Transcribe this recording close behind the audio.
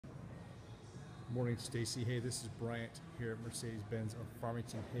Morning, Stacy. Hey, this is Bryant here at Mercedes-Benz of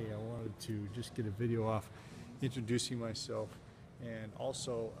Farmington. Hey, I wanted to just get a video off introducing myself and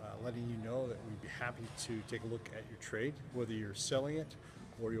also letting you know that we'd be happy to take a look at your trade, whether you're selling it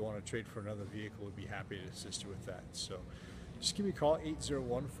or you want to trade for another vehicle. We'd be happy to assist you with that. So just give me a call,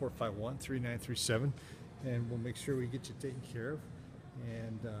 801-451-3937, and we'll make sure we get you taken care of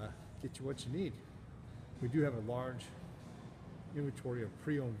and get you what you need. We do have a large inventory of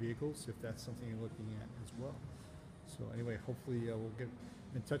pre-owned vehicles if that's something you're looking at as well. So anyway, hopefully we'll get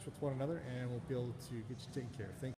in touch with one another and we'll be able to get you taken care of. Thank you.